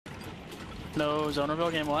No zone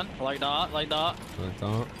reveal game one. Like that, like that. Like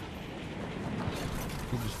that.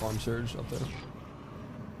 You just farm surge up there.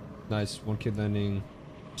 Nice. One kid landing.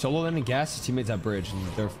 Solo landing gas. His teammates at bridge,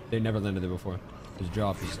 and they never landed there before. His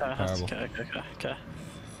drop is terrible. Okay.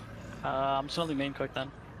 I'm just gonna leave main quick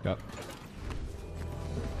then. Yep.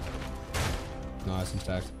 Nice, I'm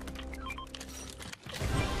stacked.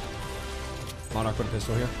 Monarch with a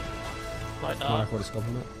pistol here. Like that. Monarch with a scope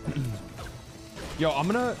on that. Yo, I'm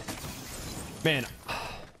gonna... Man.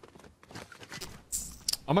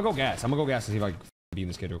 I'm gonna go gas. I'm gonna go gas and see if I can beam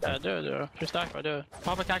this kid real quick. Yeah, do it. If you're stacked, I do it.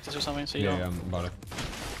 Pop a cactus or something so you don't... Yeah, I'm about it.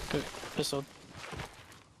 Good. Pistol.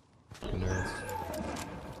 Nerds.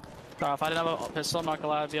 Bro, if I didn't have a pistol, I'm not gonna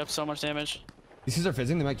lie, I'd be up so much damage. These kids are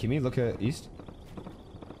fizzing. They might kill me. Look at east.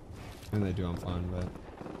 And they do, I'm fine, but...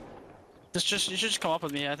 You should just come up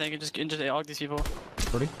with me, I think, and just AOG these people.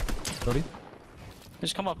 30? 30?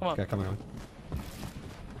 Just come up. Okay, coming. Look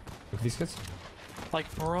at these kids. Like,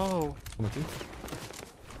 bro. Come with you.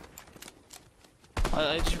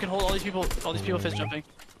 You can hold all these people fist jumping.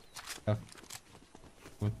 Yeah.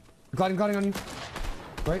 Gliding on you.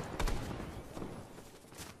 Right?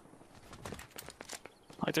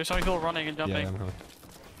 Like, there's so many people running and jumping. Yeah, I'm coming.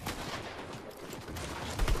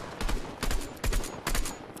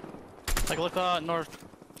 Like, look north.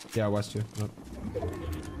 Yeah, west too. Nope.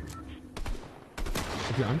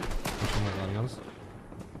 If you're on. I'm not letting us.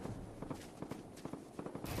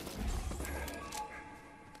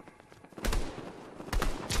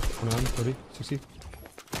 Come on, 30, 60.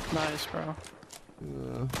 Nice, bro.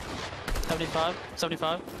 75.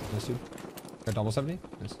 Nice, dude. Got double 70.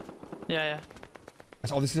 Nice. Yeah.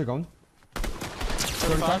 That's all these kids are going.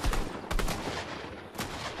 35.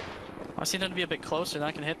 I see them to be a bit closer, then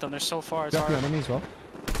I can hit them. They're so far. It's hard. Enemy as well.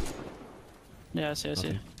 Yeah, I see.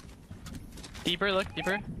 Okay. Deeper, look,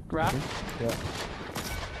 deeper. Grab. Yeah.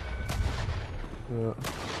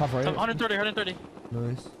 Top right. 130.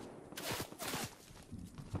 Nice.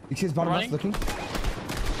 You see his bottom left looking?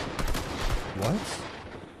 What?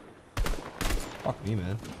 Fuck me,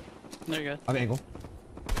 man. There you go. I'm angle.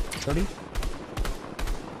 30.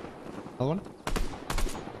 Another one.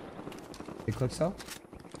 Big click cell.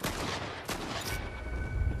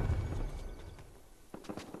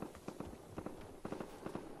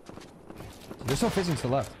 They're still facing to the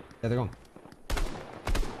left. Yeah, they're going.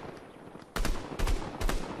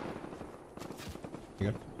 You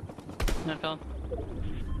good? Yeah, fell.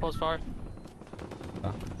 Pulls far.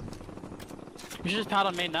 Yeah. We should just pad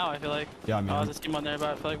on main now, I feel like. Yeah, I mean. There's a team on there,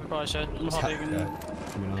 but I feel like we probably should. I'm hoping we can...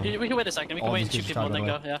 Yeah. We can wait a second. We can wait and shoot people and then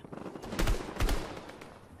go, yeah.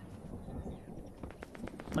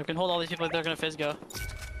 We can hold all these people like they're gonna fizz go.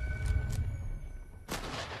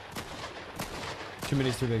 2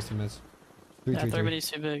 minutes, 2 bigs, 2 minutes. 3, yeah, 3, 3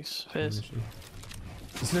 minutes, 2 bigs. Fizz.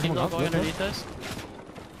 Keep going underneath us.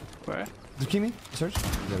 Where? Did you keep me? Search?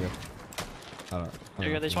 There we go. There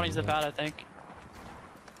you go. They just want to use the pad, I think.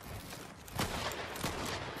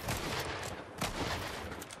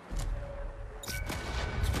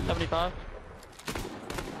 $75.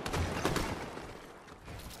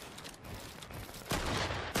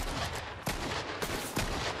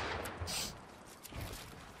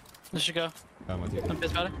 This should go. I'm with you. Some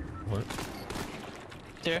fizz better. What?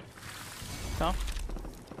 Here. Go.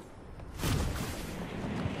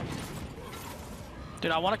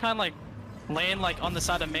 Dude, I want to kind of like land like on the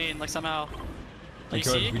side of main, like somehow. Like,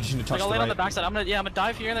 you see? We just need to touch like I'll land right. on the backside. I'm gonna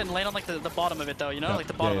dive here and then land on like the bottom of it though, you know, yeah. like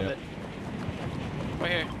the bottom of it.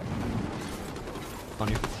 Right here. On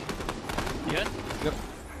you. You good? Yep.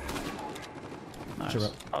 Nice. Sure.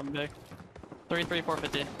 Problem big. 3,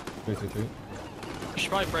 450. 3, 3, 3. We should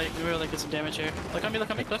probably break. We really get some damage here. Look at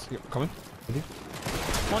me, Clix. Coming. With you.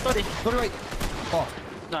 130. Go to right. Oh.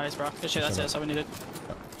 Nice, bro. Good shit. That's it. That's all we needed.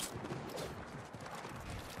 Yeah.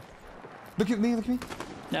 Look at me.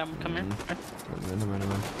 Yeah, I'm coming here. Okay. Never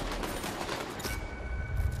mind.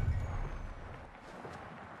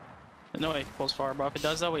 No way he pulls far, bro. If it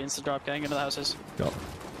does that, we insta drop gang into the houses. Go.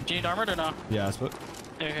 Do you need armored or no? Yeah, I split.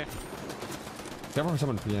 Here. Careful for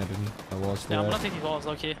someone. Yeah, didn't. I was. Yeah, I'm gonna take these walls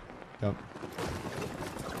low key. Yep.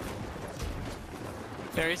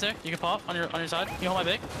 Barry's there. You can pop on your side. You hold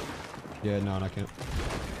my big. Yeah, no, I can't.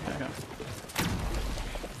 Okay.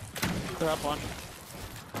 They're up one.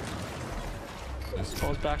 Nice.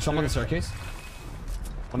 Pulls back. Someone on the staircase.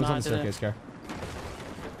 One is on the didn't. staircase, Care.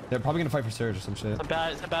 They're probably gonna fight for Surge or some shit. It's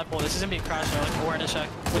a bad pull. This is gonna be a crash, though. Like awareness check.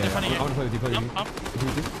 With in front of you. I wanna play with you. Pump.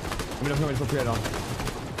 Let me know if you want to on.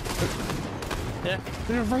 Yeah.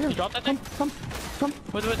 Right here. You drop that thing? Come.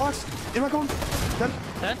 With. Box. In my cone.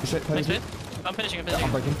 Dead. Shit, Nice hit. I'm finishing.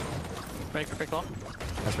 I'm breaking. Break call.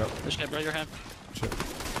 Nice bro. This shit, bro. Your hand. Shit.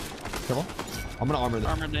 Careful. I'm gonna armor this.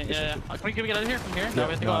 Armored Nate, yeah. Can we get out of here from here? Yep. No, we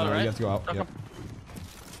have to go out, right? You have to go out. Okay. Yep.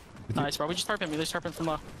 Nice, bro. We just tarp him. We just tarp him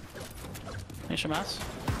from Nation Mass?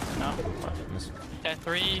 No. Nice. Okay,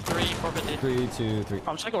 3, 450. 3, 2, 3.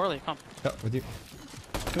 I'm just gonna go early. Come. Yep, with you.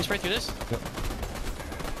 Can we spray through this? Yep.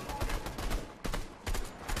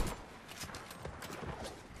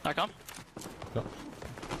 I come. Yep.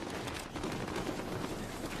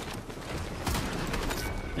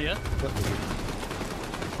 You good? Yep, with you.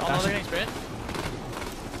 Oh no, they're getting sprayed.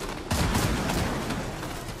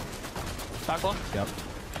 Back wall. Yep.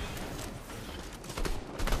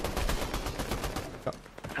 Yep.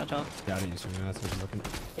 Gotcha. Yeah, I didn't use your that's what you're looking.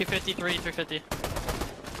 253, 350.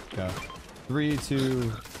 Yeah. 3, 2,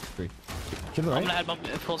 3. Kill the right. I'm gonna head bump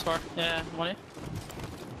full scar. Yeah, money.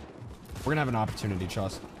 We're gonna have an opportunity,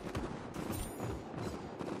 trust.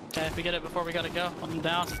 Okay, if we get it before we gotta go, I'm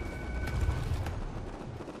down.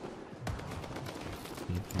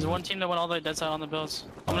 There's one team that went all the way dead side on the builds.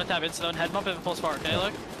 I'm gonna tap it, so head bump it full spark, okay,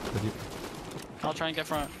 look? With you. I'll try and get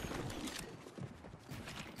front.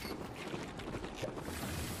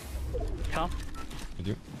 Come. With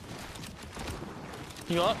you.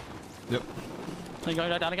 You go up. Yep. Then you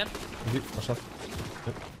go down again. With you. Watch left.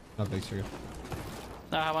 Yep. Not big, so good.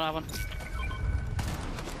 No, I have one.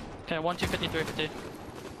 Okay, 1, 250, 350.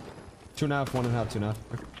 2.5, 1.5, 2.5.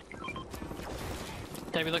 Okay.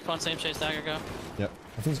 Okay, we look fun, same chase, dagger, go. Yep.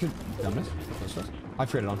 I think it's good. Damn it. I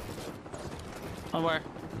freed it on. On where?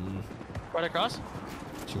 Right across?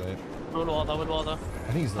 Too late. Wood wall though.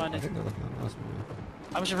 I think he's Find I it. think they're looking at us.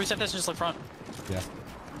 I'm just gonna reset this and just look front. Yeah.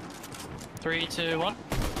 3, 2, 1.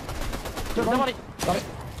 Good, Nobody. Got it.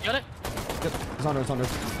 You got it? Yep. It's under.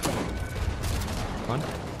 Fine.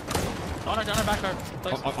 On our down, back guard.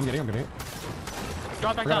 I'm getting it.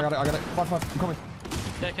 Drop back I down. got it. 5, I'm coming.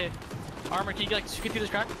 Okay. Armor, can you get through this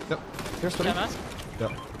crack? Yep. Here's 30. Yeah, mass.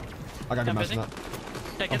 Yep. I got good mass busy. on that.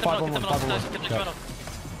 Okay, get I'm the middle, get the 5-1-1, middle. 5-1-1. Get the Yeah. middle.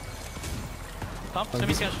 Pump, send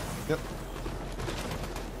me sketch. Yep.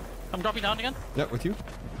 I'm dropping down again. Yep, with you. You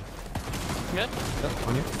good? Yep,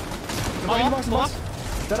 on you. Pull off.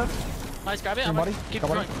 Dead end. Nice, grab it. Your body. Keep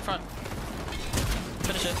Got front, body. front.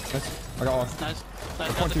 Finish it. Nice. I got one. Nice. Nice.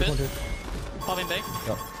 Got Point the two. fizz. Popping big.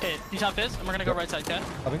 Yep. Okay, you have fizz, and we're gonna go Yep. right side, okay?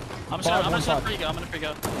 Copy. I'm just gonna free go. I'm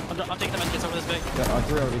taking the medkits over this big. Yeah,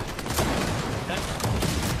 3 already. Okay.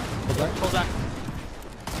 Pull back. Pull back.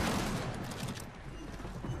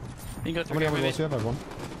 You can go How through many here, ammo maybe. do you have? I have 1.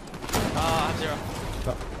 I have 0.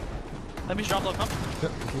 Yep. Let me just drop low, come.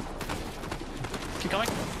 Yep. Keep going.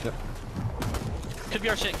 Yep. Could be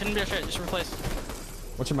our shit, couldn't be our shit. Just replace.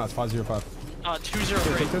 What's your math? 505.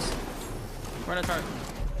 203. Take this. We're in a turret.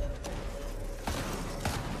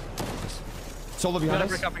 Solo We behind gotta us.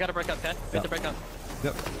 break up, okay? We have to break up.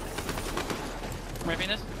 Yep. Raping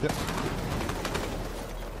this? Yep.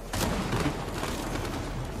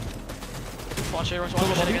 Watch it, watch Solo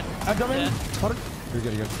your shit body. again. I've done it. Yeah. Hold it. You're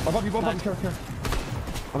good, you're good. Above you, both of you. Here.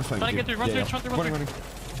 I'm just playing Trying to with get you. through, run Yeah, through. Running.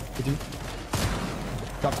 With you.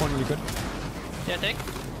 Drop corner really good. Yeah, take.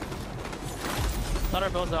 Not our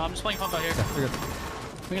builds though, I'm just playing pump out here. You're good.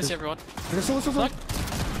 We can see everyone. Okay, solo. Look.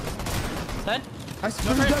 Dead. Nice.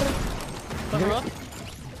 Go for it. Go for it.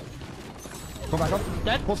 Go back up.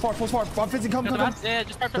 Dead. Pulse forward. I'm fizzing. Come. Yeah,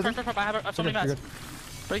 just park. I have so many mats.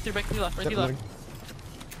 Break through left, break through left.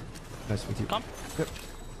 Nice with you. Come. Yep.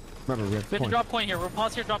 Remember, we We have to drop point here. We'll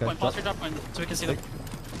pause here, drop point. Pause here, drop point. So we can see them.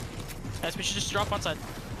 Guys, we should just drop one side.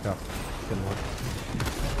 Yeah. Getting one.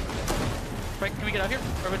 Break, can we get out here?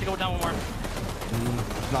 Or we have to go down one more?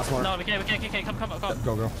 Not smart. No, we can't. Come. Yep,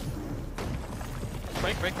 go.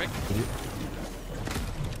 Break. With you.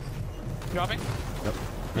 Dropping. Yep.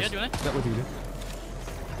 Yeah, doing it? Yep, with you.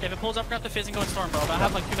 Okay, if it pulls up, grab the fizz and go in storm, bro. But I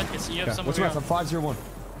have like 2 minutes, so you have Okay. some What's of your your math? I'm 501.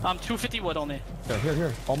 250 wood only.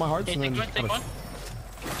 Here. All my hearts. Okay, And take then one.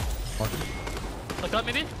 Mark it. Look up,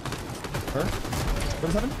 maybe? Her.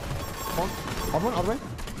 37. All the way.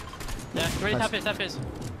 Yeah, great, Nice. tap fizz.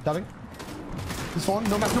 Tapping. He's falling.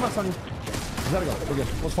 No mass on you. Let it go. We're good.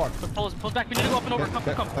 Let's far. Pulls back, we need to go up and over. Come.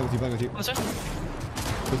 Playing with you. On the side.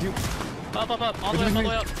 With you. Up. All the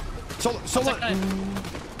way up. Solo.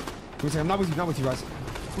 I'm not with you guys.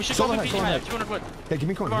 We should Solo go up head, and solo beat head. 200 wood. Okay, give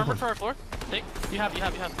me corner. Armor for our floor. Take. You have. Yeah.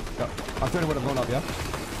 I'm 30 wood. I'm going up, yeah?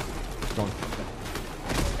 Going.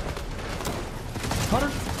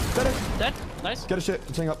 100. Dead. Nice. Get a shit.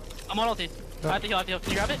 I'm staying up. I'm on ulti. Yeah. I have to heal. Can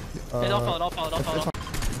you grab it? Yeah, I'll follow. It's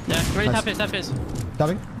Yeah, great, Nice. tap fizz.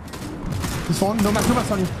 Tapping. He's falling. No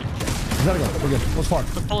mass on you. Let it go. We're good. Let's far.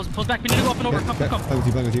 Pulls back, we need to go up and over. Come.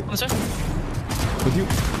 Playing with you. On the side. With you.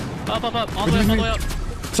 Up. All the way up.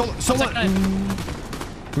 Solo. Second.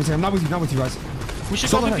 I'm not with you guys. We should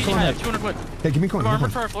Solo go head, with solo I head. have 200 wood. Hey, give me coin. Go Give me armor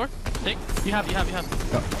coin. for our floor. Take. You have. Yeah.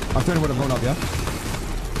 I'm 300 wood. I'm going up, yeah?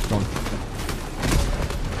 Going.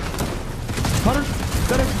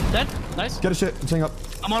 100. Dead. Nice. Get a shit. I'm staying up.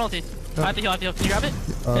 I'm on ulti. Yeah. I have to heal. Can you grab it?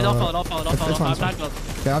 Hey, I'll follow. It's fine, I have it's fine. 9 builds.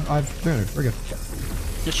 Okay, I have 300. We're good.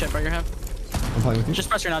 Good shit, bro. You're him. I'm playing with you. Just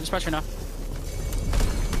press her now. You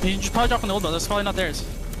can just probably drop on the old build. That's probably not theirs.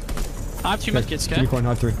 I have 2 med kits, Give okay? me coin. I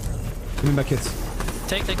have 3. Give me med kits.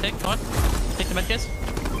 Take. Go on. Take the med kits.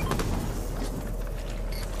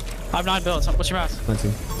 I have 9 builds. What's your mass?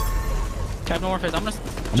 19. Okay, I have no more phase. I'm I'm just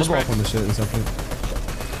gonna go spray. off on this shit in a second.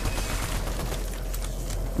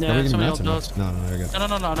 Yeah, Are we so getting many mats old or builds. no? No, you're good. No,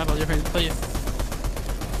 not build. You're free. Play you.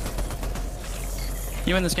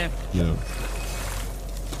 You win this game. Yeah.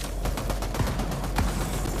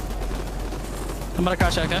 I'm about to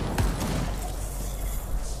crash out, okay?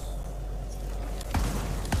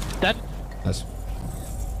 Dead? Nice.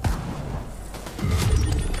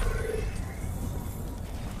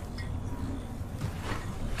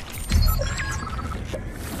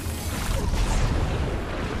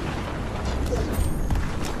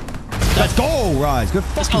 Let's go, Rise. Good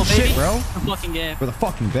fucking shit, bro. Good fucking game. We're the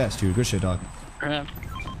fucking best, dude. Good shit, dog. For him.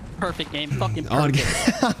 Perfect game. Fucking On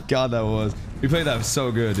perfect. God, that was. We played that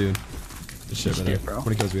so good, dude. Good shit, Good man. shit, bro. How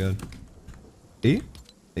many kills we had? 8?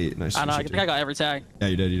 8. Nice. I know. I Good shit, think I got every tag. yeah,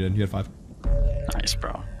 you did. You had 5. Nice,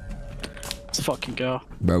 bro. Let's fucking go.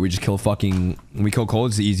 Bro, we just kill fucking. We kill cold.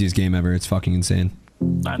 It's the easiest game ever. It's fucking insane.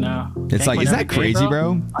 I know. It's Can't like, win isn't every that game, crazy,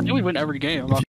 bro? I think we win every game.